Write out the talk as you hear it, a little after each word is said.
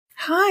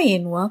Hi,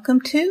 and welcome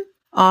to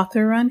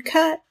Author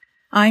Uncut.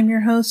 I'm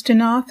your host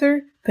and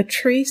author,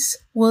 Patrice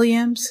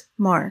Williams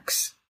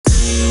Marks.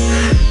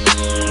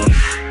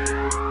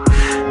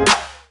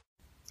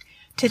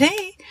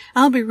 Today,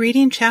 I'll be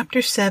reading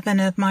Chapter 7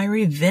 of my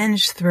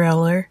revenge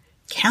thriller,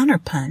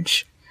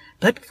 Counterpunch.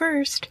 But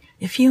first,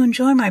 if you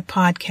enjoy my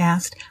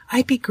podcast,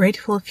 I'd be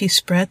grateful if you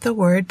spread the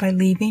word by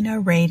leaving a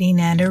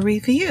rating and a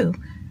review.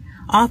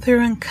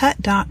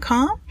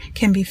 AuthorUncut.com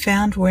can be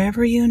found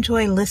wherever you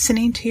enjoy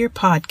listening to your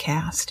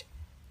podcast.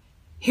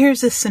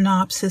 Here's a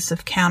synopsis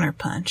of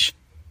Counterpunch.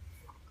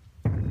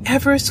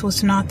 Everest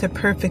was not the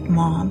perfect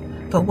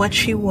mom, but what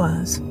she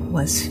was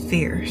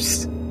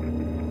fierce.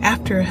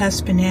 After her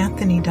husband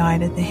Anthony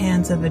died at the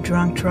hands of a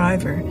drunk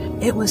driver,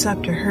 it was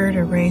up to her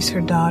to raise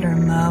her daughter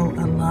Mo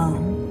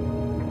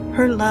alone.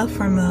 Her love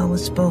for Mo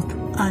was both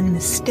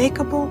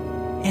unmistakable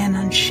and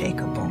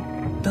unshakable.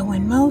 But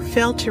when Mo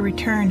failed to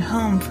return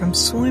home from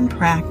swim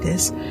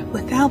practice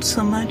without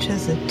so much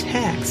as a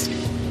text,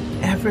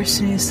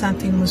 Everest knew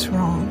something was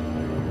wrong.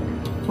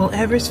 Will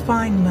Everest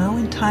find Mo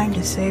in time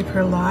to save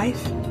her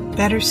life?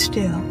 Better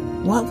still,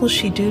 what will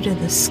she do to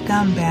the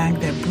scumbag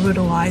that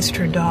brutalized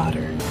her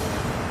daughter?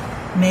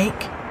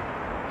 Make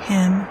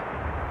him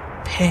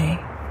pay.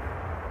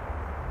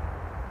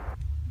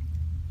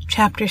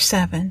 Chapter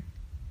 7.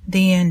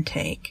 The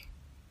Intake.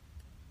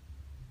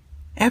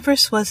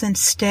 Everest wasn't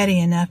steady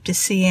enough to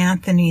see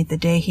Anthony the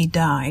day he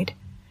died,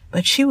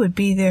 but she would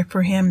be there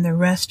for him the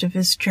rest of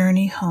his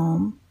journey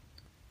home.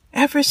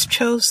 Everest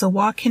chose the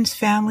Watkins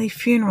family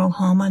funeral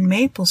home on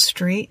Maple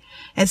Street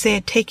as they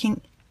had taken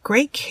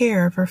great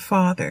care of her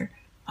father.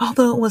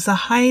 Although it was a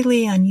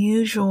highly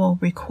unusual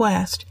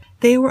request,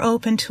 they were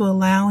open to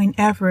allowing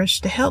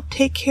Everest to help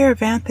take care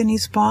of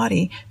Anthony's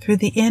body through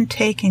the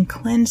intake and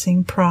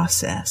cleansing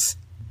process.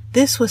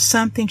 This was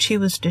something she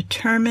was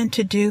determined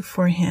to do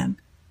for him.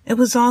 It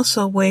was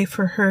also a way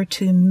for her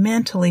to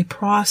mentally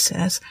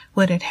process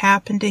what had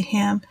happened to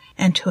him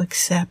and to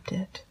accept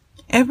it.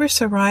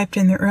 Everest arrived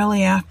in the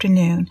early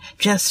afternoon,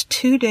 just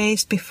 2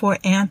 days before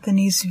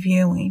Anthony's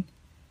viewing.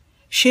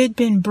 She had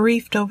been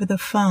briefed over the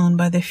phone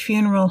by the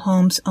funeral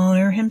home's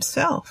owner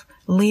himself,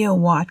 Leo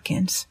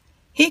Watkins.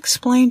 He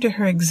explained to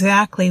her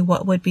exactly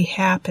what would be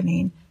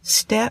happening,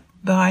 step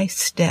by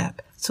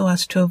step, so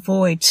as to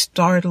avoid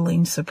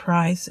startling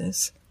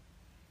surprises.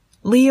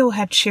 Leo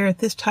had shared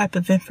this type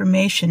of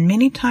information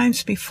many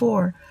times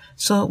before,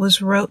 so it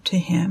was rote to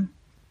him.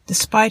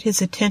 Despite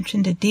his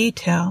attention to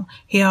detail,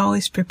 he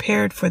always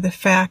prepared for the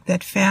fact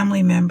that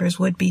family members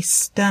would be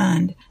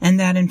stunned and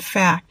that, in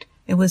fact,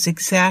 it was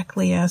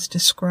exactly as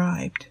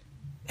described.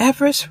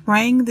 Everest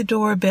rang the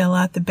doorbell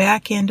at the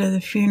back end of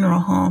the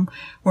funeral home,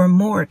 where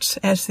morts,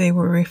 as they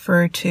were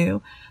referred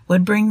to,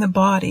 would bring the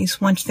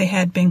bodies once they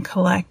had been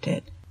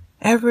collected.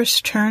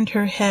 Everest turned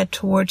her head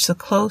towards the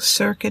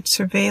closed-circuit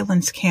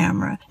surveillance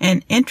camera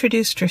and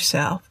introduced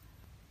herself.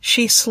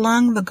 She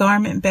slung the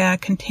garment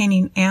bag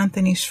containing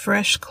Anthony's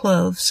fresh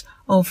clothes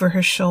over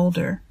her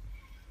shoulder.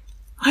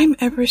 "I'm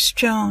Everest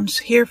Jones,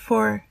 here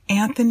for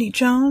Anthony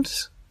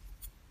Jones?"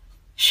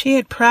 She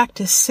had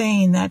practiced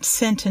saying that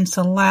sentence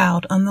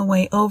aloud on the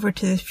way over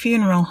to the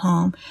funeral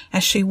home,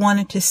 as she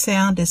wanted to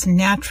sound as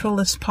natural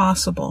as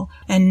possible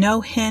and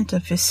no hint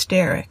of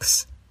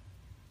hysterics.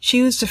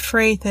 She was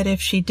afraid that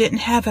if she didn't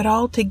have it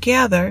all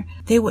together,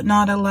 they would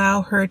not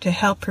allow her to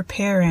help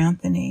prepare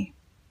Anthony.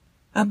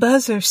 A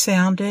buzzer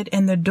sounded,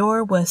 and the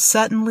door was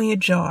suddenly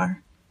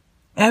ajar.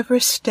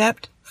 Everest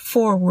stepped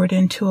forward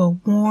into a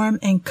warm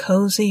and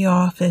cozy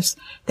office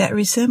that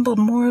resembled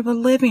more of a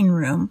living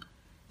room.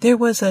 There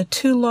was a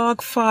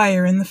 2-log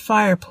fire in the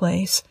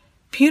fireplace,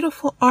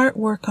 beautiful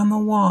artwork on the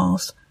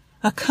walls,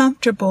 a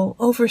comfortable,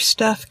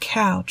 overstuffed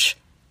couch,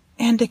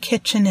 and a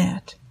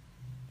kitchenette.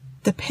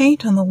 The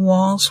paint on the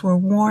walls were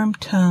warm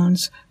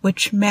tones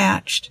which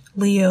matched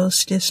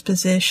Leo's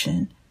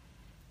disposition.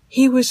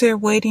 He was there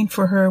waiting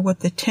for her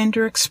with a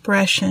tender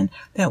expression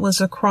that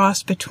was a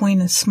cross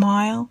between a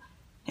smile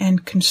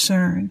and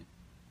concern.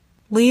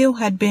 Leo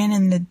had been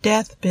in the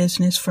death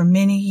business for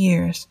many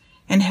years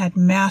and had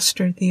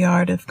mastered the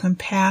art of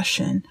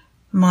compassion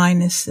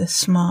minus the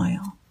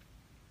smile.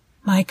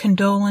 "My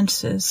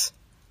condolences,"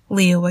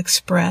 Leo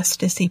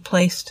expressed as he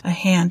placed a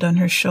hand on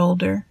her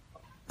shoulder.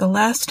 "The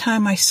last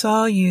time I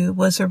saw you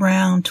was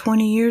around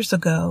 20 years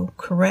ago,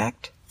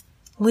 correct?"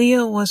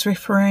 Leo was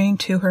referring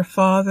to her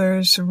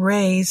father's,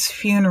 Ray's,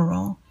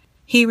 funeral.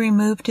 He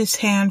removed his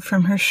hand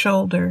from her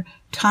shoulder,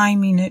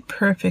 timing it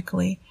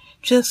perfectly,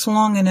 just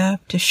long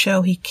enough to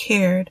show he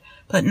cared,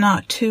 but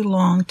not too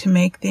long to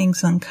make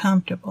things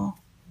uncomfortable.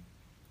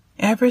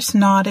 Everest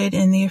nodded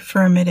in the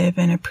affirmative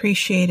and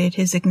appreciated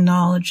his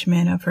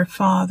acknowledgment of her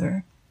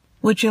father.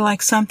 "Would you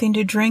like something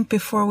to drink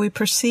before we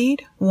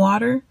proceed?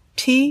 Water?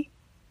 Tea?"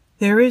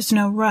 "There is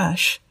no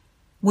rush.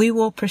 We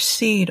will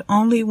proceed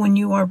only when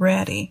you are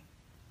ready."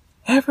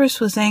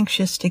 Everest was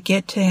anxious to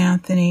get to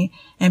Anthony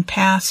and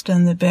passed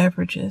on the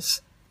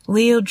beverages.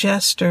 Leo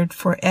gestured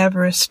for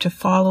Everest to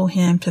follow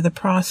him to the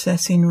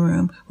processing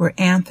room where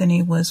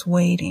Anthony was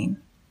waiting.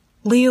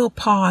 Leo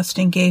paused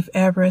and gave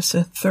Everest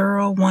a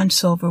thorough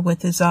once-over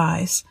with his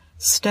eyes,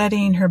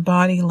 studying her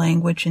body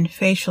language and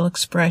facial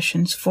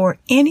expressions for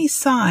any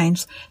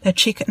signs that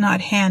she could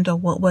not handle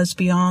what was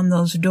beyond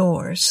those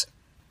doors.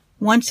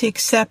 Once he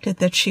accepted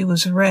that she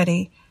was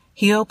ready,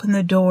 he opened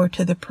the door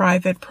to the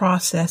private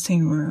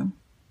processing room.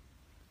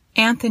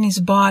 Anthony's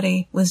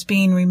body was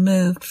being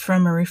removed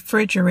from a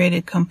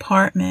refrigerated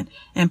compartment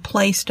and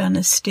placed on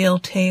a steel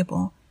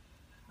table.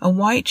 A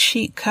white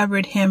sheet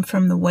covered him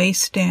from the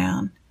waist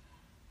down.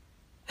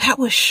 That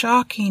was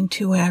shocking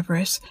to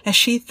Everest, as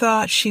she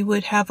thought she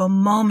would have a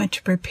moment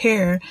to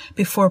prepare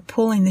before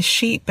pulling the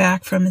sheet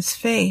back from his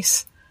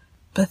face.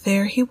 But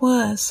there he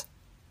was,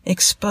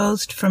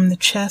 exposed from the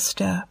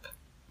chest up.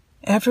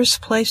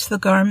 Everest placed the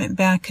garment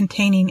bag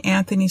containing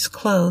Anthony's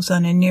clothes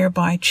on a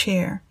nearby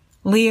chair.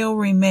 Leo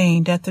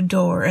remained at the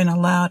door and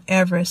allowed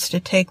Everest to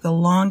take the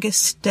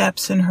longest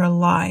steps in her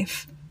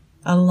life,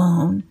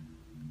 alone,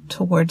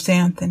 towards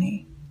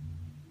Anthony.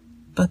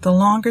 But the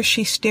longer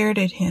she stared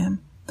at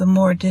him, the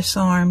more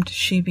disarmed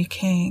she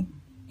became.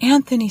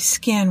 Anthony's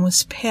skin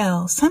was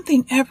pale,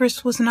 something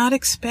Everest was not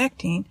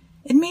expecting.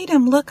 It made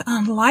him look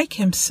unlike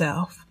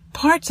himself.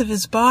 Parts of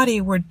his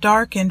body were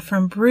darkened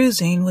from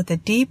bruising, with a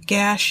deep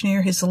gash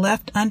near his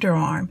left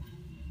underarm.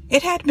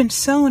 It had been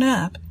sewn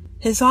up.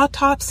 His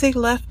autopsy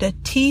left a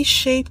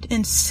T-shaped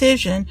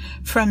incision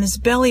from his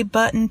belly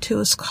button to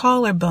his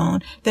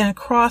collarbone, then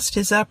across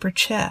his upper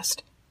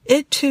chest.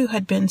 It too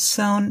had been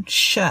sewn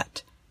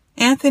shut.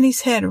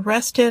 Anthony's head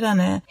rested on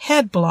a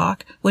head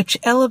block which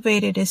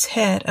elevated his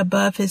head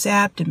above his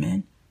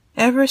abdomen.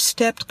 Everest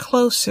stepped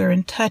closer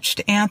and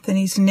touched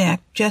Anthony's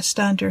neck just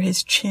under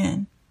his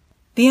chin.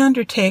 The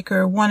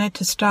undertaker wanted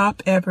to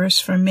stop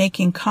Everest from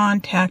making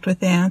contact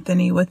with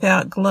Anthony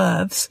without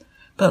gloves,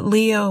 but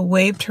Leo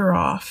waved her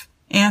off.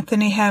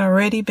 Anthony had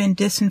already been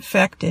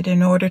disinfected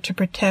in order to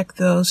protect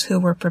those who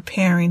were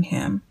preparing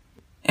him.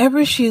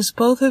 Everest used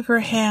both of her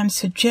hands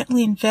to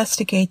gently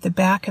investigate the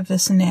back of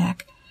his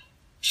neck.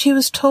 She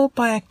was told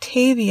by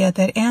Octavia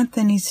that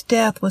Anthony's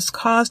death was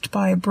caused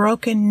by a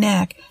broken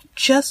neck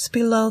just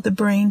below the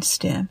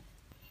brainstem.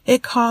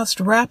 It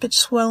caused rapid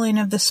swelling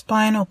of the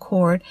spinal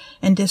cord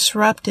and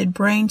disrupted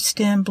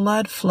brainstem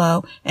blood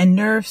flow and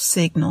nerve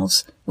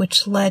signals,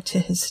 which led to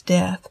his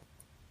death.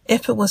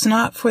 If it was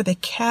not for the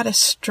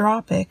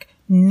catastrophic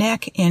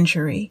neck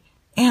injury,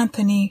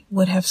 Anthony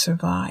would have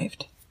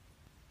survived.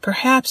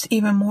 Perhaps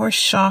even more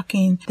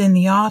shocking than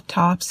the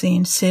autopsy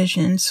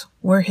incisions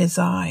were his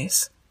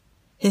eyes.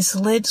 His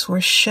lids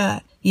were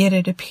shut, yet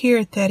it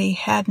appeared that he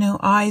had no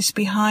eyes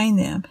behind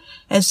them,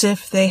 as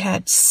if they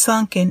had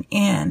sunken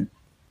in.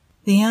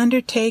 The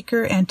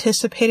undertaker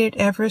anticipated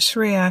Everest's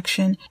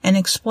reaction and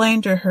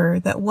explained to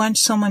her that once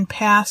someone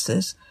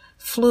passes,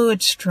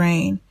 fluids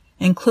drain,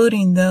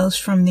 including those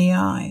from the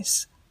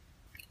eyes.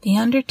 The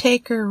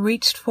undertaker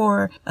reached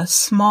for a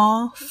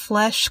small,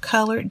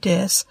 flesh-colored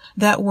disc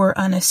that were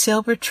on a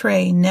silver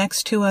tray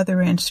next to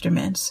other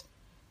instruments.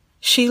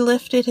 She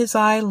lifted his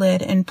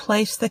eyelid and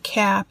placed the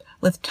cap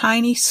with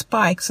tiny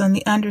spikes on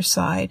the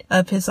underside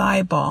of his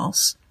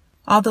eyeballs.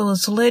 Although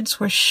his lids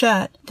were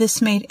shut, this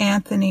made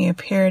Anthony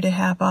appear to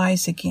have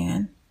eyes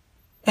again.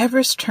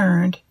 Everest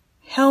turned,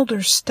 held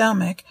her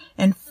stomach,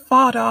 and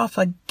fought off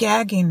a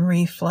gagging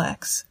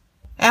reflex.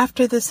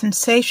 After the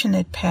sensation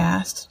had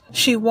passed,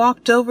 she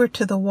walked over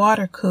to the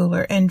water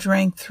cooler and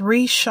drank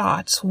 3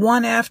 shots,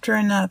 one after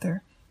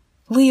another.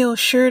 Leo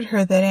assured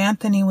her that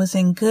Anthony was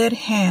in good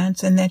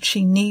hands and that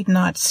she need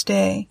not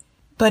stay,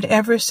 but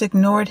Everest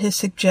ignored his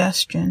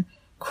suggestion,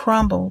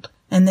 crumbled,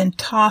 and then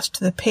tossed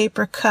the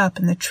paper cup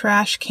in the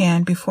trash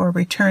can before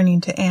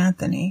returning to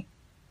Anthony.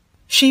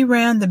 She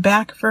ran the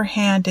back of her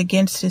hand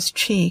against his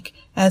cheek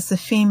as the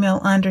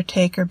female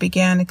undertaker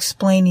began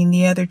explaining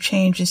the other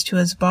changes to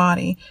his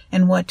body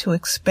and what to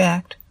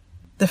expect.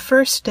 The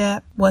first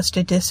step was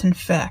to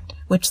disinfect,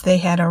 which they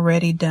had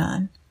already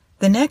done.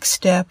 The next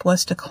step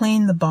was to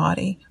clean the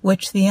body,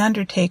 which the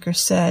undertaker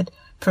said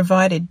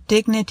provided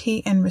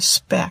dignity and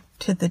respect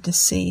to the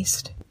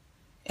deceased.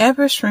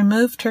 Everest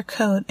removed her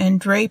coat and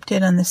draped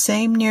it on the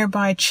same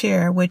nearby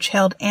chair which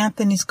held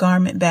Anthony's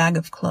garment bag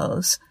of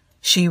clothes.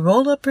 She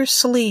rolled up her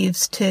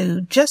sleeves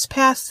to just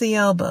past the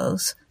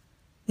elbows.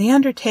 The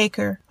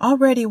undertaker,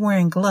 already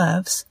wearing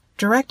gloves,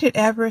 directed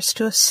Everest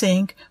to a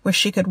sink where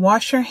she could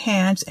wash her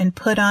hands and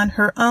put on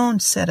her own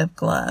set of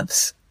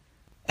gloves.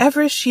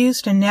 Everest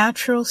used a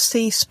natural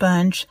sea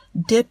sponge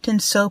dipped in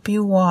soapy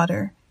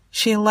water.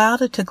 She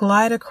allowed it to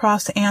glide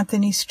across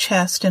Anthony's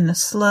chest in a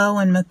slow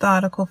and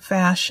methodical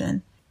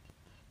fashion.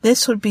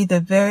 This would be the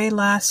very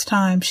last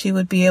time she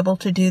would be able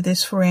to do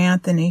this for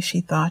Anthony,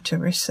 she thought to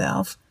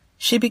herself.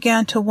 She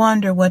began to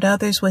wonder what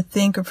others would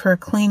think of her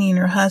cleaning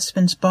her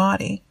husband's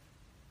body.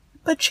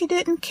 But she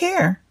didn't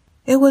care.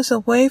 It was a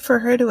way for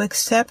her to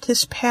accept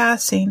his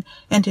passing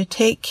and to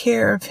take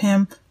care of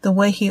him the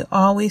way he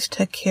always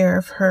took care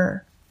of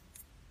her.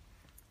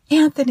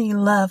 Anthony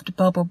loved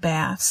bubble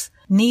baths,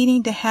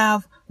 needing to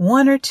have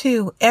 1 or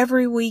 2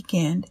 every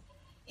weekend.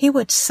 He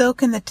would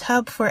soak in the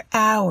tub for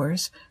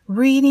hours,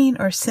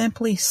 reading or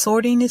simply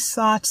sorting his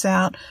thoughts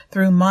out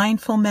through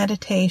mindful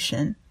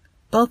meditation.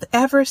 Both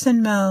Everest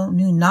and Mo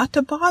knew not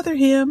to bother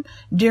him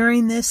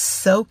during this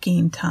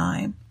soaking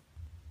time.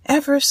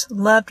 Everest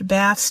loved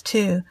baths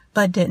too,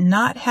 but did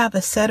not have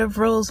a set of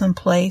rules in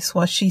place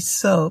while she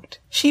soaked.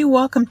 She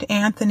welcomed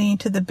Anthony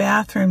into the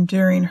bathroom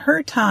during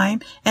her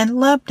time and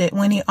loved it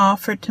when he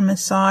offered to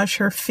massage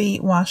her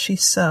feet while she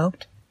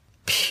soaked.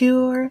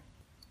 Pure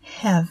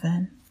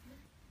heaven.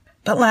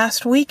 But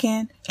last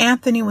weekend,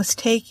 Anthony was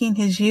taking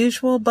his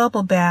usual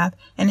bubble bath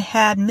and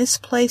had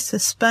misplaced the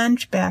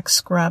sponge back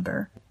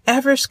scrubber.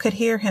 Everest could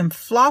hear him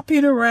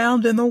flopping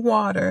around in the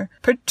water,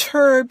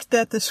 perturbed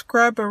that the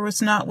scrubber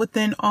was not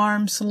within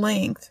arm's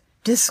length.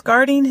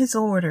 Discarding his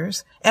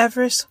orders,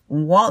 Everest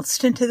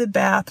waltzed into the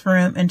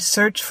bathroom and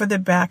searched for the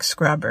back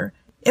scrubber.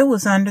 It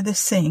was under the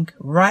sink,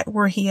 right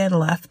where he had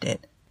left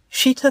it.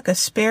 She took a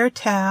spare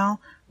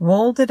towel,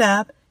 rolled it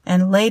up,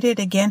 and laid it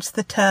against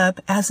the tub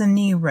as a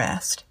knee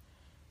rest.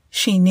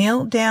 She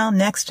kneeled down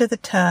next to the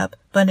tub,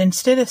 but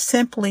instead of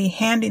simply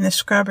handing the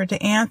scrubber to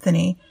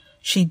Anthony,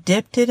 she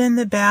dipped it in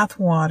the bath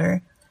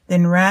water,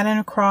 then ran it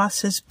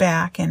across his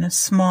back in a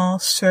small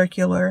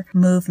circular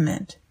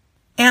movement.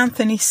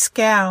 Anthony's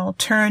scowl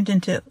turned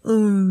into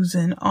oohs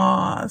and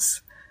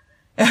ahs.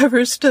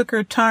 Everest took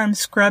her time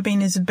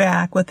scrubbing his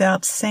back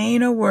without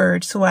saying a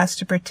word so as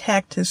to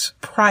protect his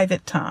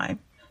private time.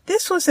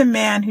 This was a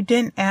man who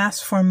didn't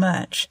ask for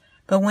much,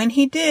 but when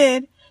he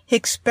did, he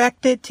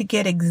expected to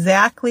get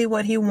exactly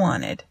what he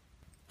wanted.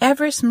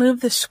 Everest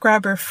moved the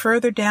scrubber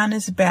further down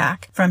his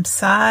back from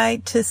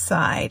side to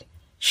side.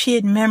 She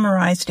had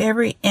memorized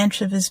every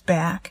inch of his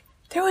back.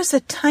 There was a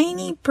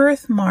tiny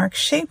birthmark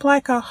shaped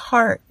like a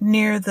heart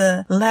near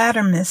the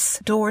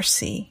latimus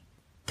dorsi.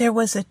 There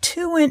was a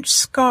 2-inch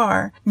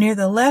scar near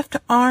the left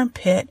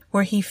armpit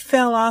where he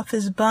fell off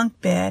his bunk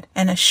bed,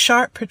 and a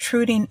sharp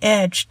protruding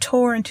edge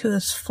tore into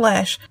his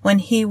flesh when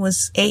he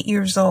was 8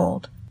 years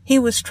old. He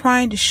was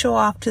trying to show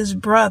off to his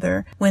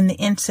brother when the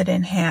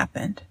incident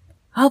happened.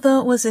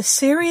 Although it was a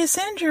serious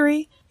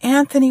injury,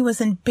 Anthony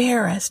was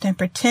embarrassed and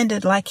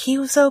pretended like he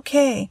was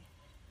okay.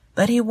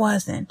 But he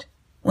wasn't.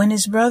 When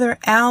his brother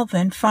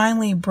Alvin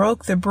finally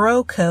broke the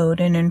bro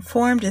code and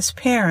informed his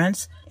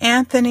parents,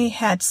 Anthony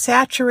had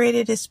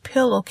saturated his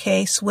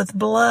pillowcase with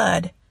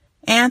blood.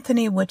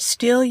 Anthony would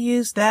still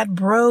use that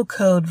bro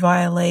code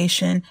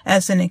violation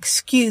as an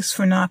excuse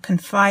for not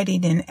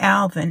confiding in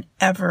Alvin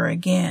ever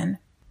again.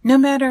 No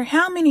matter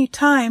how many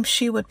times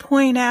she would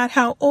point out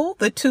how old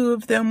the two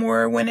of them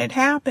were when it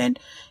happened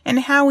and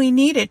how he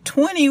needed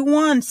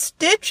 21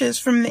 stitches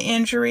from the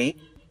injury,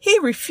 he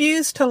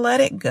refused to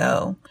let it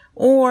go,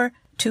 or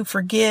to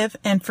forgive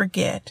and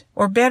forget,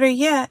 or better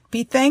yet,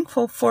 be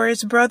thankful for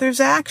his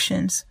brother's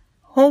actions.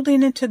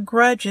 Holding into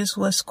grudges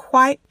was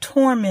quite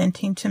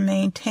tormenting to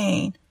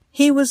maintain.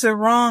 He was the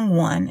wrong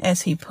one,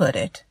 as he put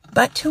it.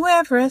 But to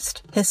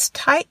Everest, his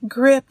tight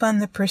grip on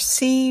the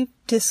perceived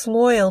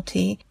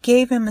disloyalty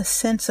gave him a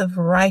sense of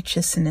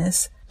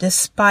righteousness,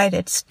 despite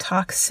its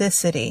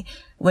toxicity,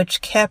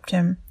 which kept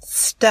him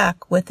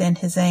stuck within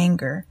his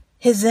anger.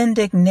 His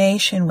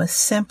indignation was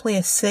simply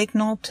a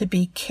signal to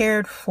be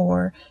cared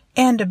for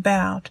and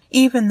about,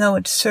 even though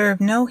it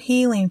served no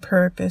healing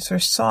purpose or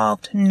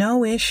solved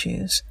no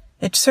issues.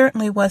 It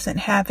certainly wasn't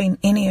having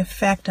any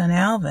effect on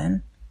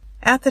Alvin.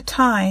 At the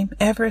time,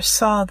 Everest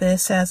saw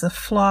this as a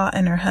flaw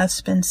in her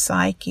husband's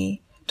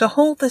psyche. To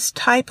hold this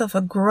type of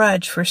a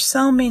grudge for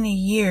so many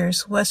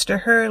years was to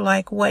her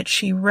like what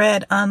she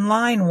read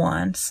online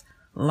once,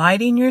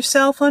 lighting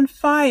yourself on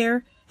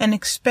fire and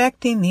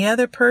expecting the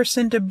other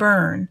person to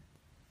burn.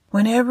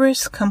 When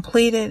Everest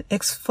completed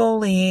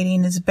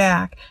exfoliating his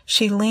back,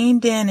 she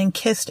leaned in and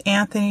kissed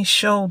Anthony's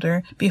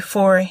shoulder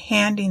before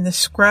handing the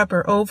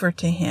scrubber over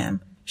to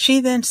him. She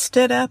then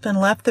stood up and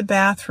left the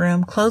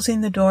bathroom,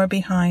 closing the door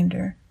behind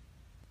her.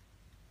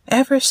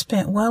 Everest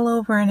spent well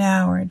over an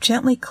hour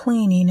gently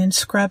cleaning and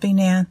scrubbing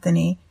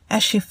Anthony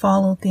as she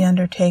followed the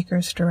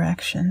undertaker's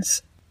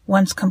directions.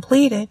 Once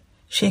completed,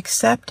 she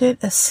accepted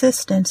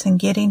assistance in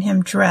getting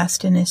him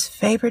dressed in his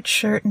favorite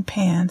shirt and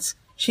pants.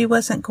 She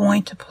wasn't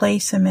going to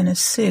place him in a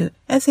suit,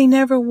 as he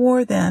never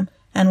wore them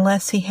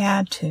unless he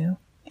had to.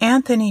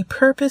 Anthony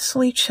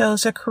purposely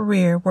chose a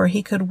career where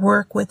he could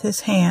work with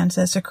his hands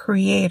as a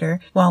creator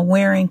while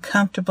wearing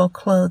comfortable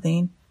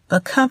clothing.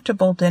 But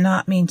comfortable did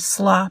not mean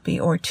sloppy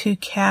or too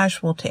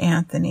casual to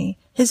Anthony.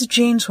 His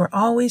jeans were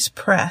always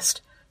pressed,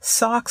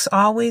 socks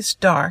always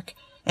dark,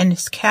 and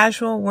his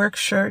casual work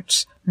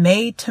shirts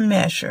made to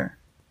measure.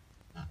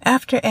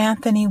 After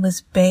Anthony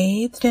was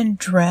bathed and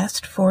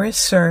dressed for his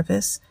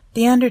service,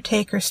 the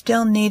undertaker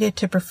still needed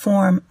to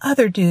perform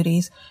other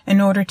duties in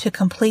order to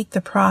complete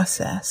the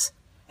process.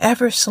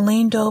 Everest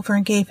leaned over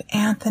and gave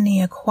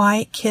Anthony a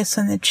quiet kiss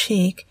on the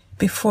cheek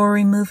before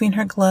removing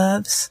her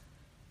gloves,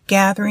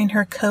 gathering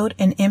her coat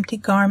and empty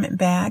garment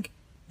bag,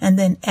 and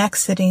then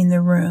exiting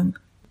the room.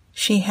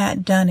 She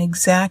had done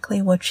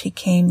exactly what she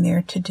came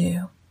there to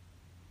do.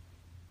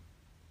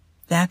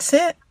 That's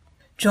it.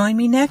 Join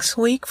me next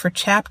week for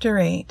Chapter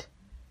 8.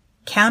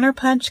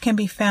 Counterpunch can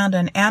be found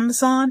on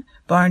Amazon,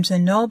 Barnes &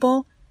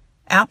 Noble,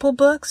 Apple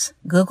Books,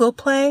 Google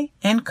Play,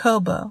 and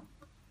Kobo.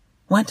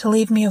 Want to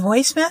leave me a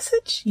voice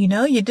message? You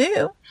know you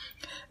do.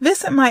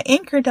 Visit my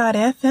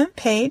Anchor.fm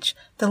page,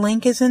 the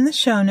link is in the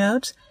show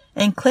notes,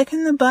 and click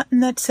on the button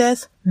that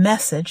says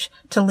Message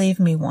to leave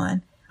me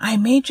one. I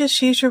may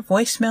just use your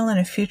voicemail in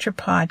a future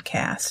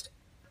podcast.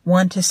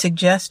 Want to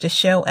suggest a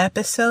show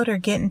episode or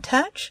get in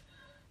touch?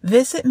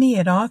 Visit me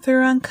at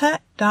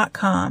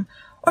authoruncut.com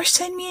or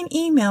send me an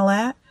email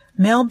at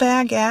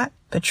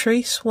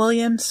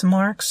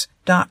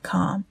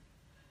mailbag@patricewilliamsmarks.com.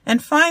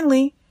 And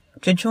finally,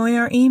 to join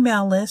our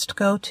email list,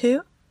 go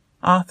to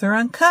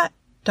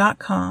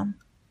authoruncut.com.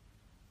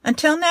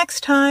 Until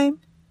next time,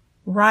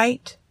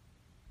 write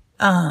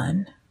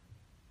on.